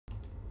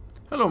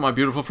Hello my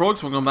beautiful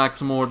frogs, welcome back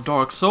to more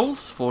Dark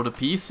Souls for the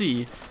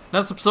PC.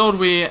 Last episode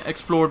we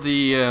explored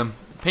the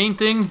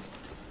painting,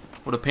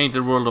 or the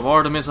painted world of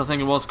Artemis I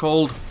think it was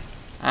called.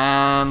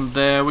 And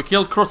we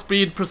killed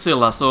crossbreed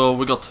Priscilla, so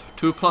we got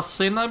 2+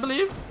 sin I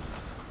believe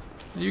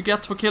you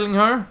get for killing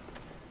her.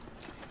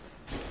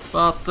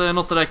 But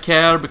not that I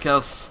care,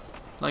 because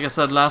like I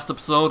said last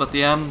episode at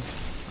the end,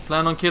 I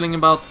plan on killing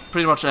about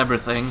pretty much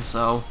everything,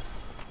 so...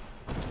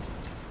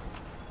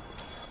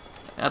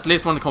 At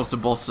least when it comes to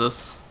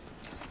bosses.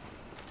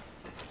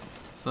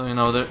 So, you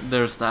know,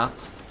 there's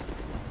that.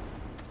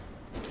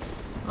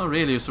 Oh,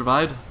 really? You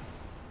survived?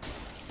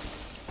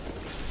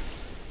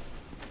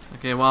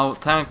 Okay, wow,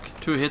 tank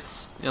 2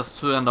 hits just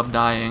to end up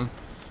dying.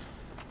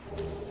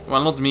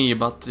 Well, not me,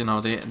 but, you know,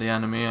 the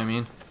enemy, I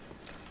mean.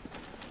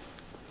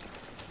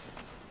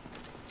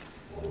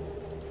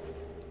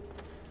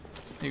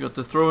 You got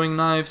the throwing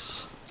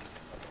knives,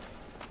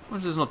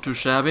 which is not too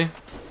shabby.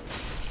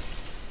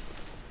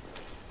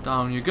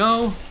 Down you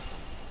go.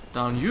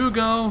 Down you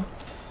go.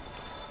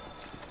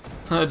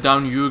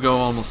 Down you go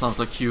almost sounds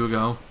like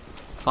Hugo.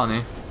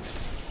 Funny.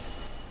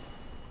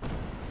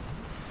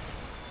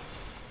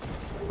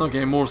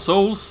 Okay, more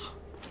souls,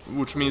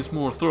 which means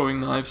more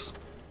throwing knives.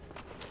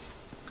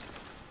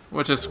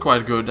 Which is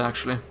quite good,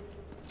 actually.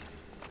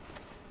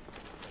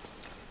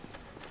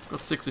 Got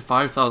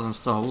 65,000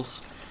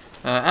 souls.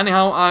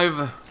 Anyhow,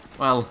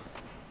 well...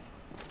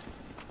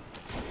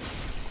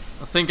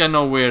 I think I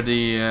know where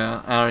the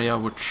area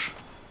which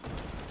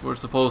we're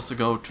supposed to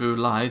go to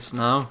lies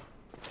now.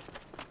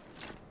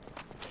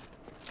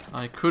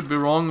 I could be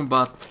wrong,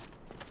 but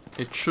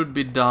it should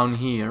be down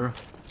here.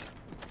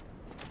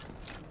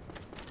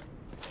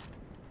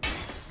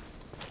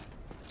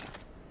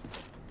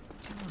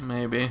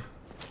 Maybe.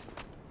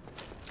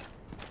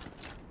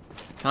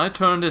 Can I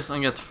turn this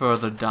and get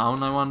further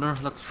down, I wonder?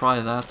 Let's try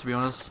that, to be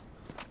honest.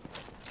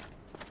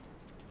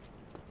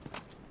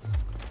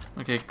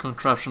 Okay,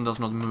 contraption does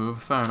not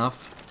move, fair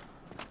enough.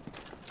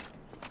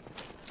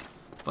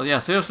 But yeah,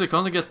 seriously,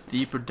 can't I get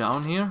deeper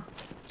down here?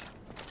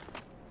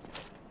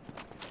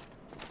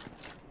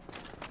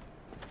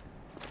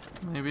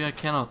 Maybe I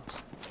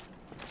cannot.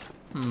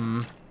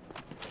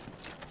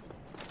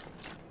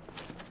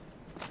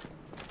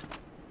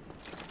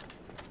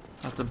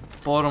 At the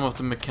bottom of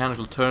the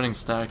mechanical turning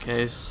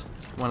staircase,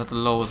 one at the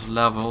lowest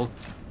level,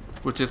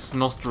 which is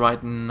not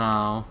right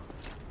now.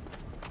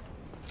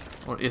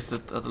 Or is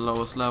it at the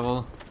lowest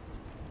level?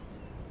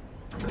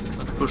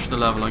 Let's push the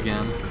level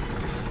again.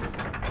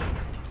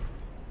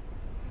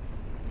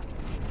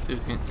 See if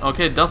it can...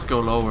 Okay, it does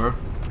go lower.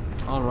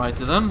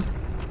 Alrighty then.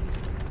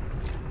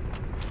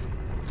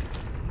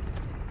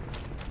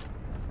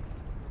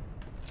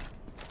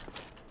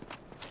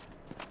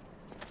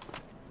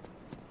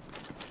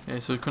 Okay,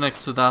 so it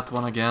connects to that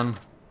one again.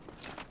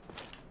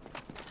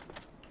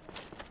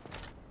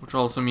 Which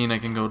also means I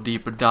can go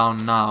deeper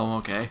down now,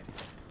 okay.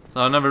 So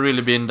I've never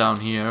really been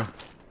down here.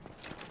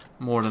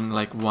 More than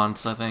like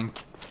once, I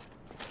think.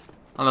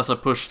 Unless I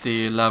push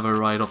the lever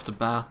right off the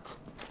bat.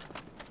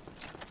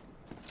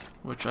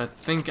 Which I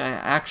think I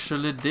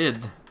actually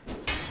did.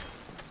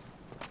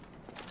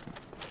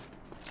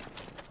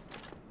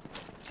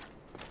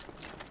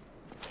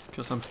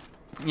 Because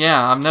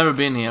yeah, I've never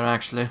been here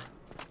actually.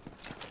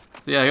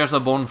 So yeah, here's a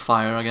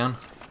bonfire again.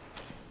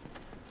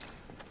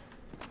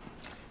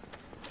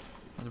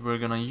 That we're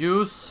gonna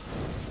use.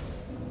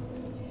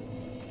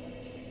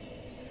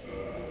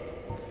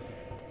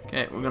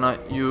 Okay, we're gonna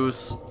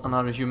use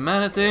another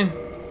humanity.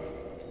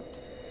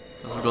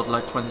 Because we got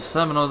like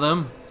 27 of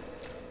them.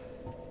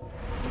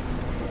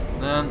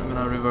 Then I'm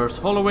gonna reverse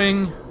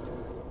hollowing.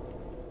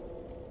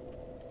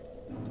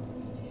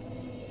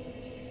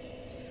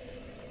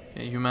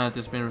 Okay,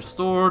 humanity's been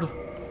restored.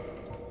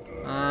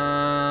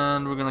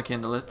 And we're gonna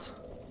kindle it.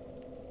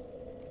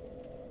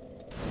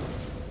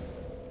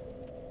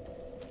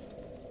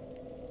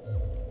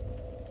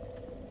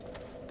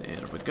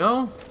 There we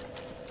go.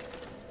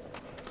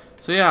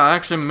 So yeah, I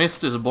actually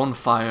missed this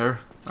bonfire.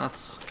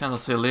 That's kind of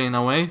silly in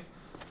a way.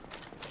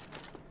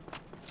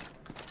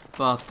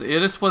 But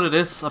it is what it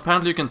is.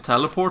 Apparently you can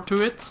teleport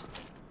to it.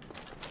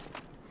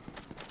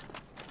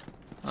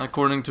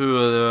 According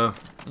to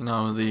you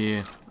know,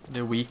 the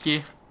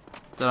wiki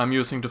that I'm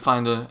using to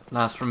find the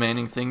last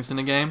remaining things in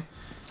the game.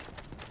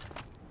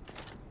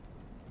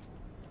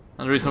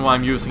 And the reason why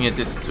I'm using it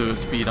is to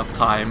speed up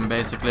time,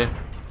 basically.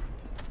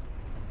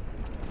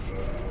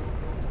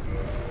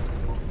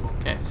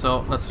 Okay,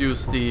 so let's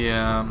use the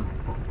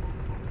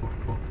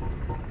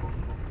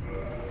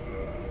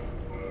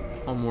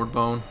homeward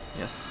bone.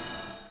 Yes.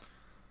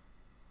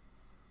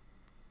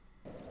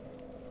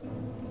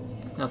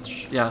 That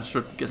yeah,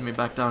 should get me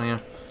back down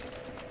here.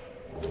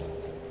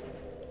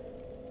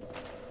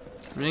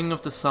 Ring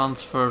of the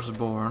Sun's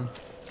Firstborn.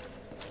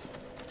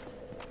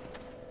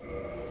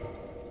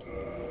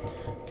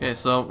 Okay,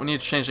 so we need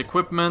to change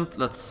equipment.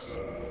 Let's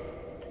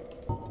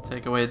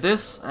take away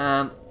this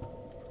and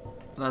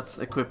let's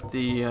equip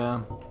the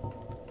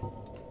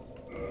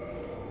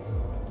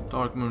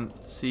Dark Moon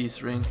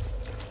Seas ring.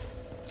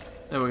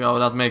 There we go,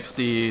 that makes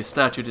the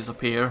statue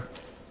disappear.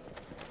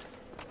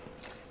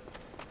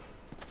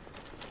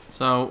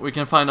 So we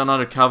can find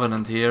another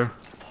covenant here.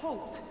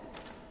 Halt!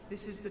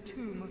 This is the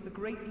tomb of the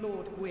great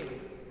Lord Gwyn.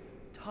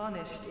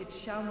 Tarnished it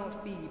shall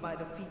not be by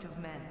the feet of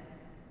men.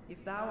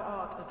 If thou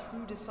art a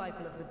true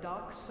disciple of the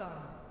Dark Sun,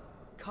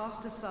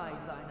 cast aside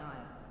thine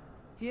ire.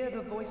 Hear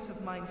the voice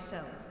of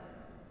myself,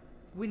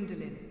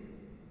 Gwyndolin,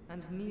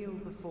 and kneel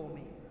before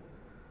me.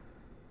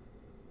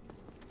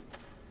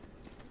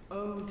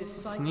 O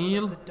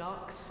disciple of the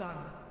Dark Sun,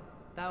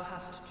 thou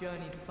hast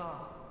journeyed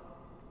far.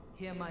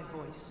 Hear my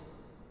voice.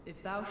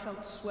 If thou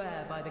shalt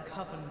swear by the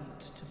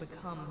covenant to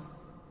become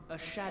a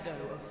shadow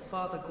of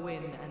Father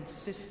Gwyn and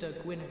Sister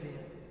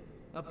Guinevere,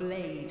 a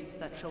blade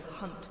that shall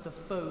hunt the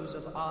foes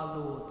of our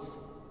lords,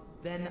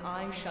 then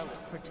I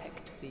shalt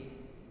protect thee,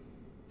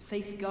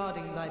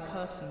 safeguarding thy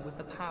person with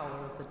the power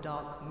of the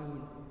dark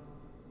moon.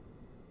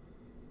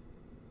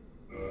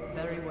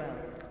 Very well.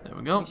 There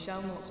we go. We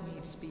shall not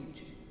need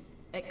speech.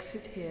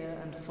 Exit here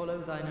and follow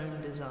thine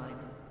own design.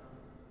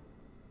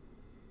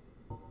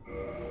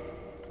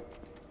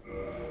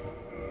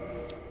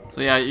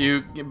 So yeah,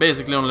 you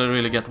basically only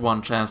really get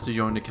one chance to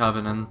join the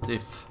Covenant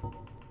if...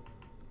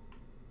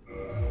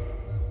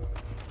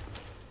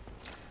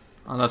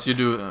 Unless you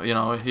do, you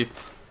know,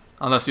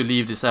 unless you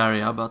leave this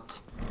area, but...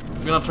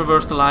 We're gonna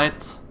traverse the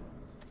light,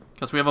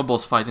 because we have a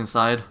boss fight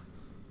inside.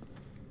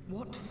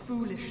 What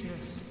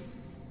foolishness!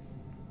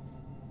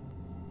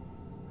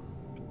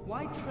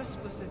 Why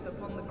trespasseth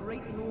upon the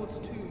great Lord's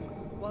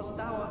tomb, whilst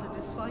thou art a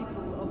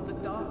disciple of the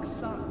Dark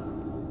Sun?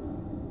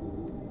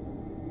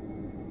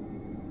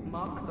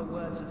 Mark the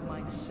words of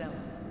myself,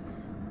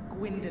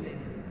 Gwyndolin.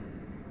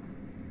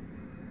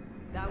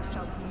 Thou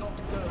shalt not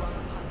go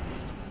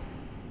unpunished.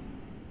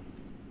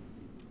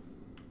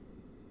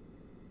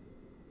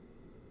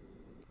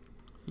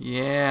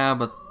 Yeah,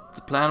 but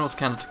the plan was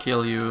kind of to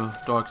kill you,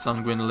 Dark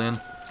Sun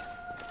Gwyndolin.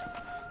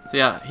 So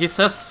yeah, he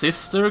says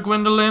Sister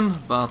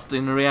Gwyndolin, but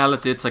in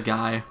reality it's a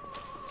guy.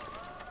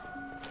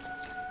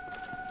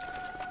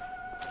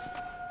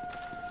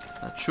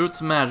 That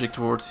shoots magic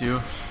towards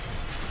you.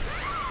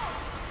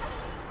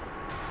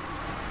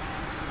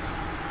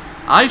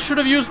 I should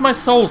have used my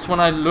souls when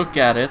I look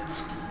at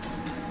it.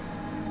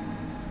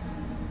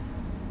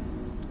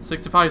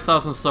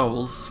 65,000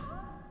 souls.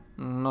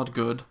 Not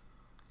good.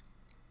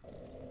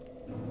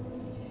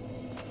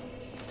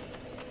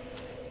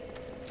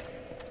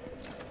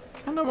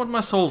 And I want my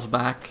souls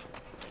back.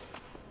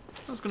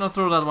 I was gonna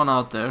throw that one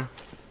out there.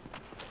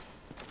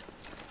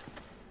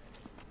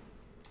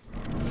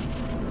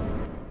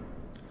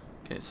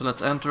 Okay, so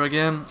let's enter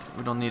again.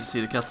 We don't need to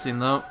see the cutscene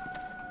though.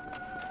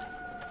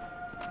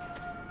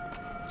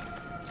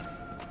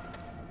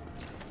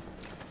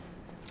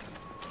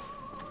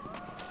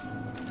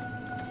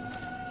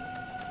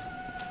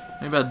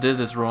 Maybe I did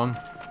this wrong.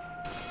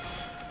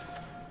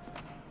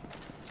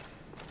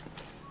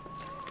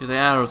 Okay, the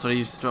arrows are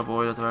easy to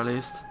avoid at the very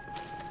least.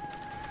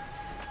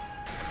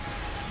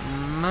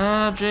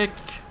 Magic,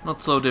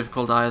 not so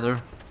difficult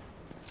either.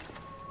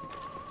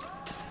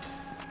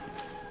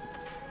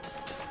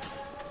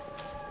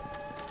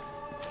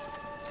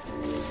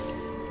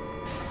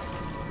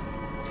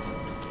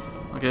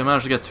 Okay, I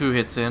managed to get 2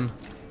 hits in.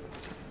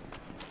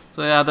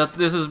 So yeah,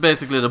 this is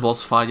basically the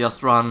boss fight.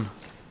 Just run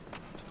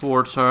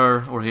towards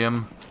her or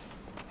him.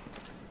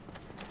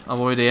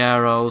 Avoid the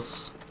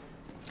arrows,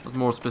 but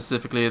more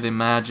specifically the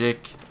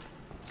magic.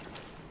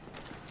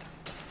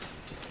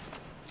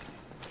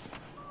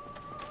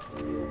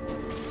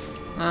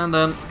 And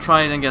then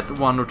try and get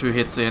 1 or 2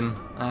 hits in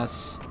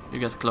as you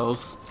get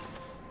close.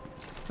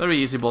 Very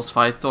easy boss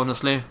fight,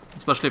 honestly.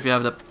 Especially if you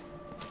have the...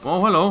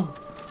 Oh, hello.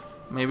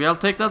 Maybe I'll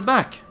take that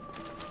back.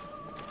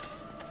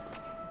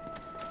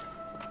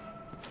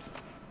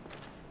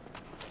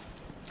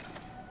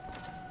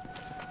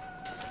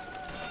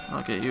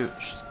 Okay, you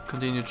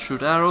continue to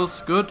shoot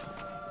arrows. Good.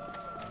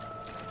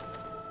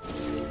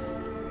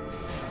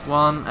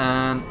 1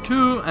 and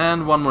 2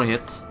 and 1 more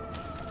hit.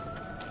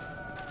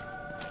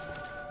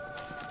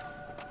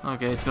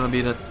 Okay, it's gonna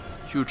be that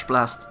huge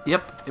blast.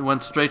 Yep, it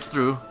went straight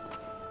through.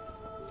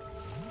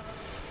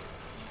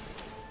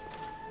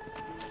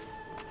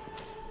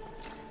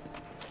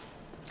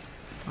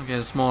 Okay,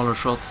 the smaller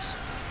shots.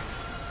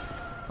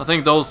 I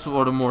think those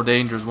were the more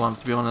dangerous ones,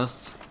 to be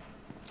honest.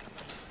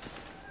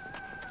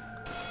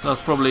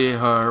 That's probably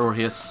her or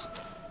his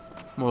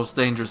most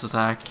dangerous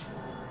attack.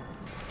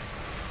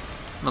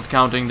 Not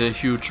counting the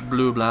huge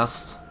blue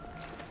blast.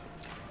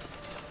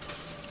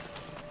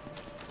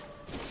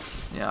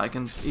 Yeah, I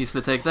can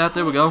easily take that.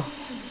 There we go.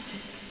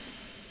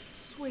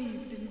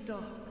 Swathed in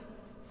dark,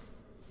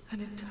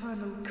 an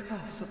eternal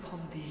curse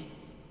upon thee.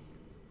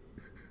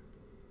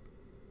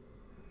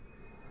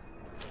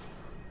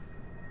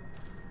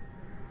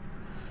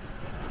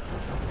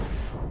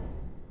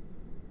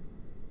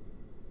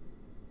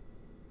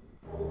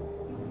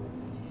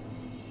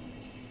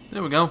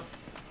 There we go.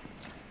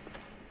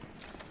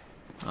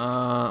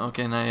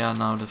 Okay,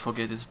 now the fog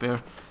gate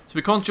disappear. So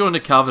we can't join the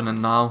Covenant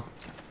now,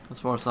 as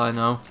far as I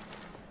know.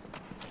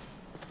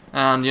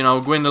 And, you know,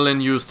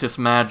 Gwendolyn used his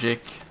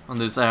magic on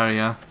this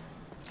area.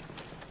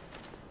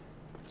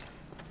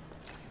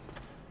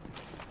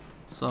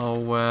 So,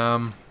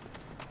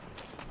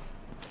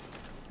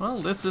 well,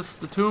 this is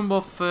the tomb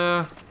of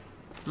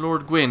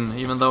Lord Gwyn,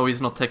 even though he's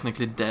not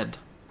technically dead.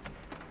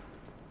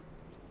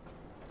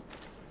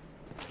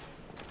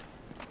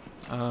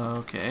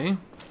 Okay.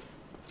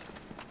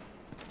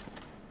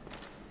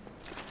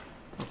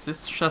 Was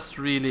this chest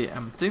really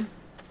empty?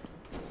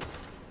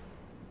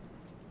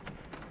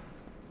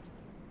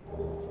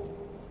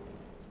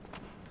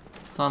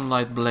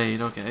 Sunlight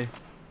blade, okay.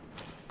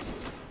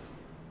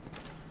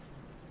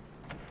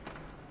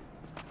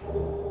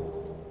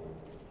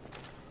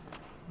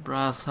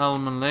 Brass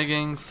helm and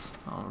leggings.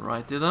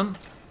 Alrighty then.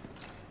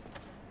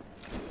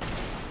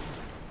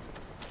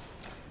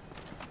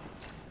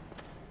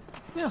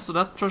 Yeah, so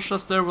that treasure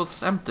chest there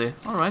was empty.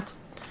 Alright.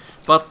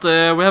 But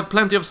we have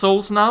plenty of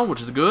souls now,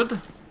 which is good.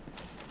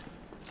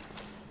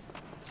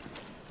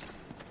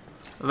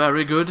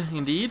 Very good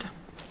indeed.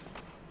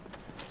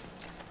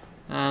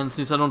 And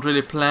since I don't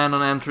really plan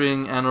on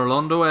entering Anor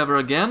Londo ever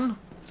again,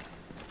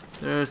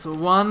 there's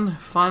one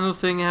final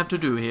thing I have to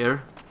do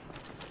here.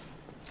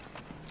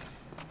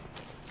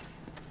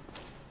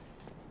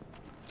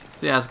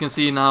 So yeah, as you can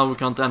see now, we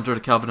can't enter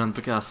the Covenant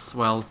because,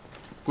 well,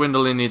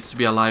 Gwendolyn needs to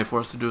be alive for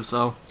us to do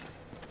so.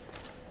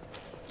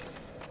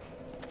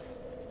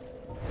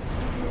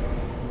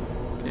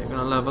 Okay,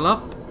 gonna level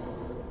up.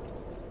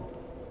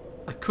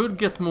 I could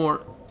get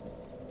more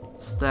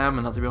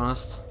stamina, to be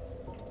honest.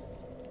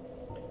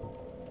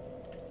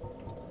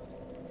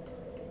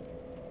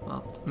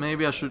 But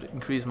maybe I should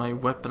increase my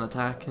weapon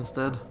attack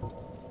instead.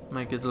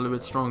 Make it a little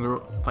bit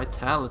stronger.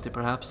 Vitality,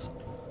 perhaps.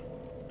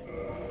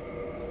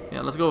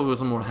 Yeah, let's go with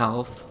some more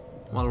health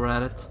while we're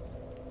at it.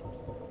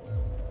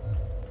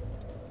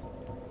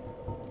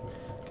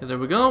 Okay, there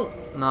we go.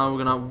 Now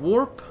we're gonna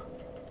warp.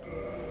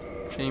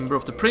 Chamber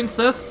of the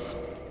Princess.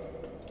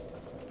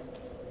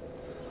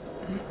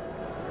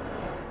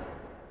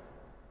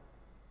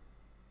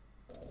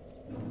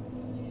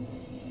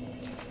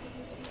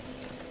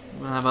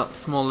 We're gonna have a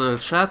small little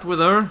chat with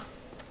her.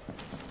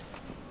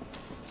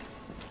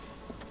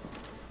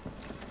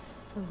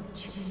 O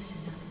chosen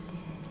of the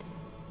dead,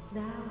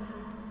 thou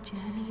hast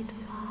journeyed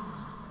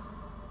far.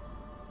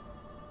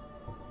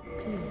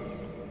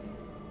 Please,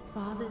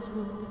 Father's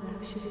will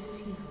thou shouldst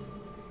heal,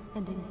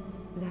 and in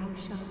thou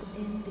shalt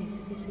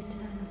endeth this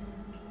eternal,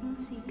 and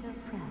seek a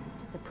friend,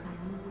 the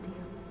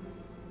primordial.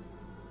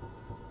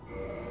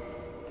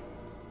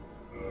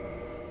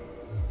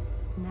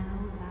 Now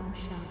thou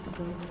shalt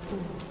go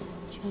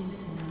forth,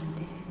 chosen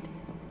undead.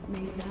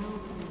 May thou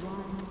be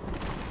one of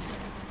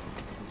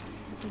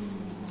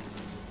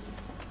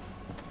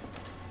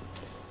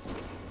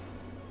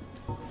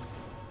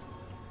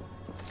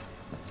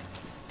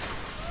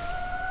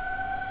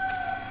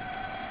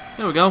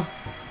There we go.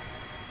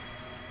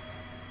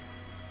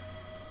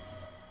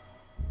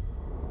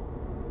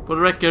 For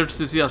the record,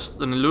 this is just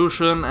an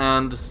illusion,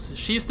 and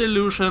she's the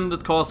illusion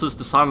that causes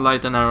the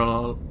sunlight in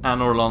Anor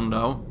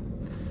Londo.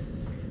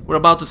 We're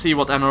about to see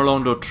what Anor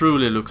Londo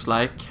truly looks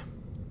like.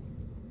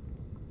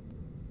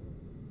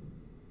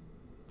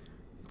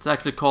 It's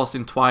actually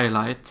causing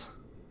Twilight.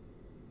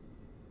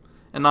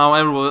 And now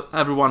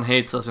everyone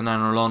hates us in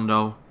Anor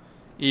Londo.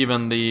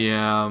 Even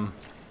the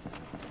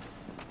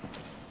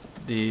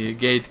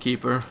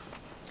gatekeeper.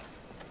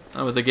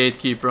 And with the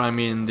gatekeeper I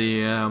mean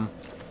the...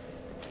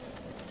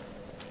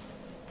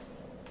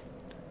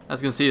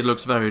 as you can see, it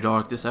looks very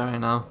dark, this area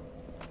now.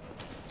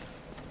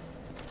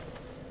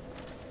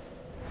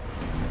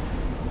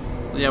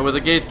 Yeah, with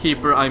the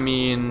gatekeeper I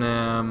mean...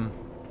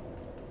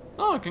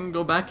 oh, I can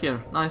go back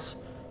here. Nice.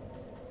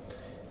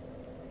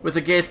 With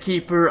the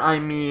gatekeeper I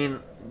mean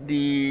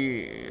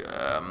the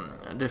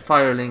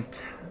Firelink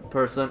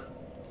person.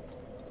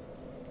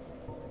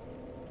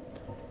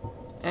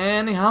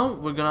 Anyhow,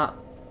 we're gonna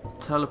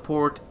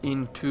teleport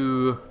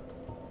into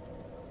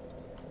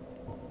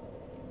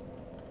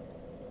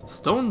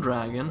Stone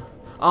Dragon.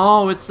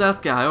 Oh, it's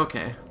that guy,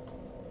 okay.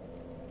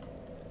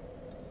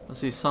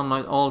 Let's see,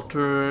 Sunlight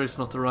Altar is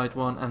not the right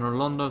one, Anor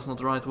Londo is not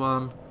the right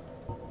one.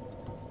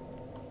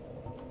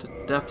 The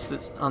depth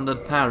is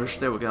Undead Parish,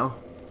 there we go.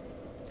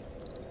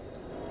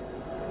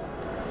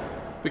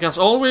 Because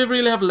all we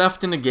really have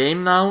left in the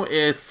game now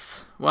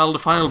is, well, the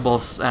final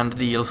boss and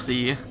the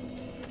DLC.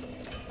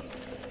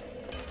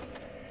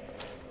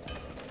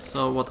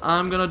 So what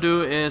I'm gonna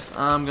do is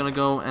I'm gonna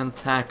go and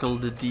tackle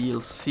the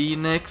DLC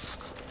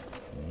next.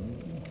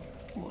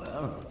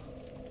 Well,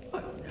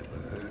 I've never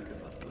heard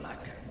of a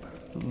black ember.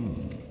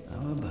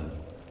 How about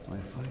my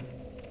fight?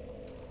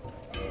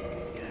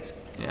 Yes.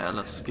 Yeah,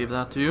 let's give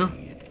that to you.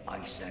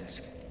 I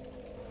sense.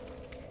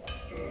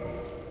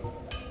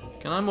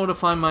 Can I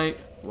modify my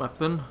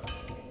weapon?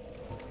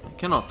 I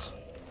cannot.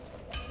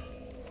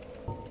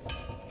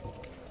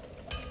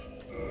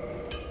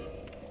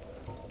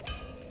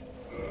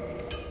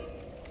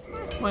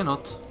 Why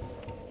not?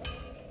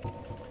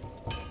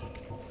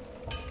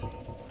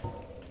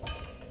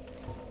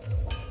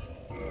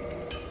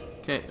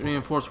 Okay,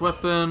 reinforced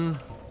weapon.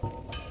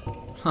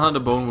 The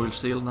bone wheel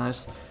seal,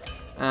 nice.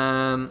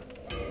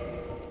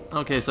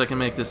 Okay, so I can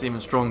make this even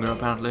stronger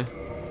apparently.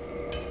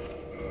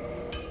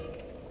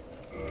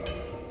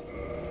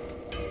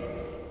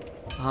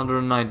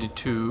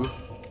 $192.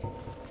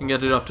 Can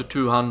get it up to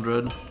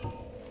 200.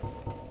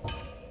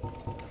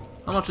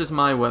 How much is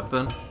my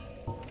weapon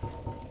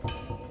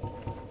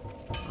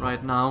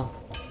right now?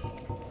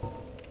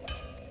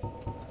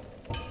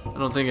 I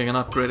don't think I can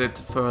upgrade it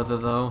further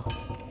though.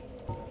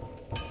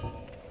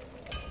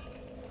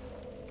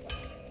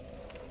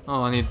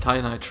 Oh, I need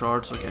Titanite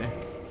shards, okay.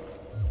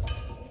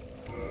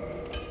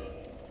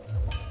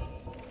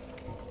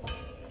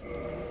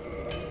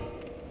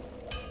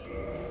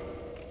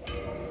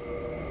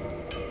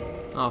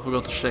 Oh, I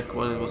forgot to check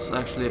what it was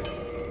actually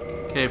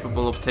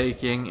capable of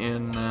taking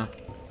in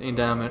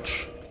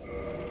damage.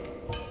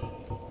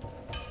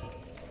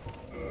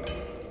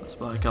 Let's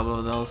buy a couple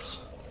of those.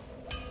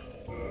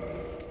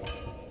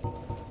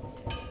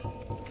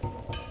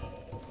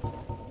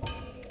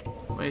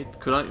 Wait,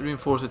 could I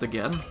reinforce it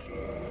again?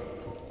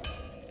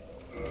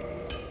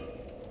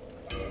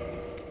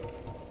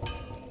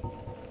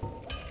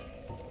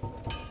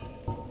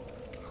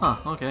 Huh,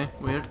 okay,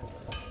 weird.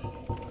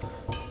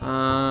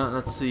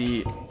 Let's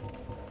see.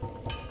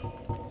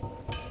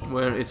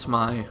 Where is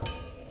my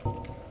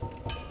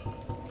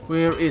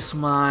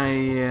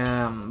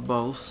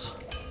bows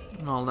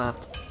and all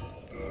that?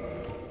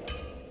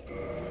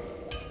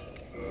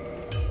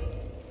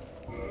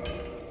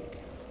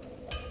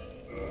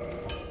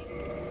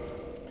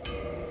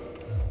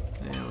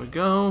 There we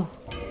go.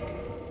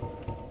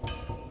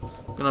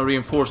 I'm gonna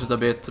reinforce it a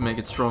bit to make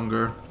it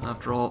stronger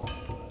after all.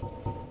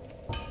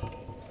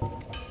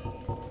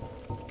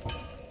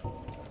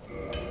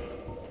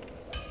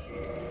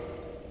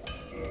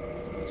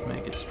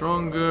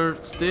 Stronger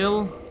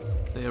still.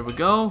 There we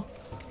go.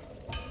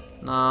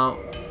 Now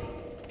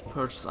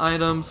purchase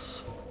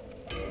items.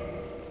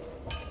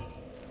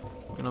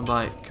 I'm gonna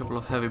buy a couple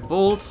of heavy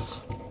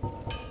bolts.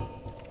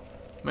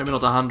 Maybe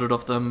not 100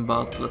 of them,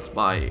 but let's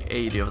buy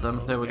 80 of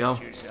them. There we go.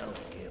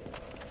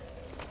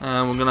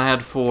 And we're gonna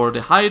head for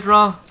the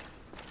Hydra.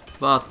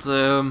 But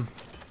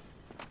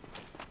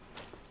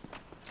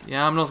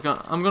yeah, I'm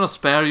gonna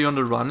spare you on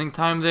the running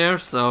time there,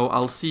 so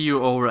I'll see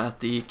you over at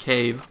the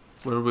cave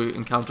where we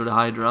encounter the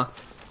Hydra.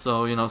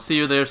 So, you know, see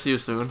you there, see you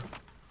soon.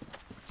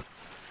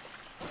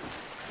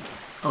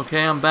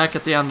 Okay, I'm back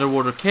at the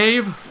underwater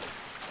cave.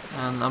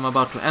 And I'm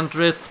about to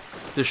enter it.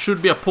 There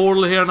should be a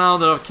portal here now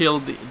that I've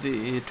killed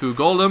the 2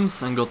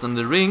 golems and gotten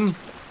the ring.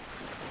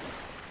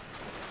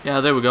 Yeah,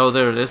 there we go,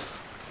 there it is.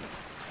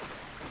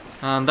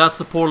 And that's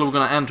the portal we're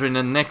gonna enter in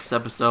the next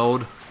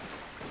episode.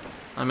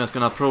 I'm just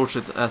gonna approach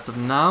it as of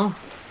now.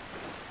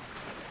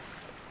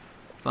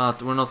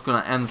 But we're not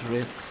gonna enter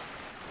it.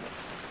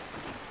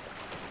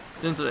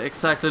 Didn't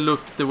exactly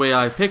look the way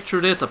I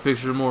pictured it. I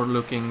pictured more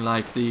looking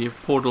like the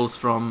portals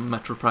from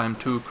Metro Prime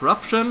 2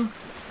 Corruption.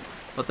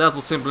 But that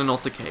was simply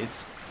not the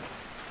case.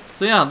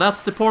 So yeah,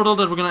 that's the portal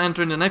that we're gonna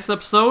enter in the next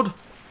episode.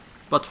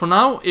 But for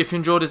now, if you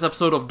enjoyed this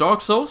episode of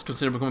Dark Souls,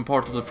 consider becoming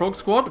part of the Frog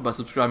Squad by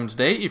subscribing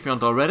today if you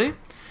aren't already.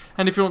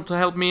 And if you want to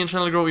help me and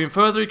channel grow even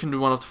further, you can do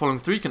one of the following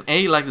 3. You can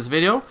A, like this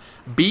video,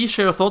 B,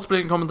 share your thoughts,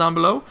 please comment down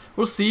below,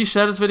 or C,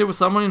 share this video with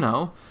someone you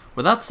know.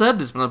 With that said,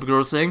 this has been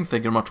LPGrodus saying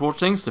thank you very much for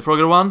watching, stay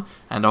frogger one,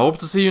 and I hope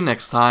to see you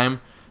next time.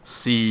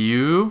 See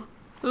you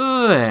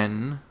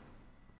then.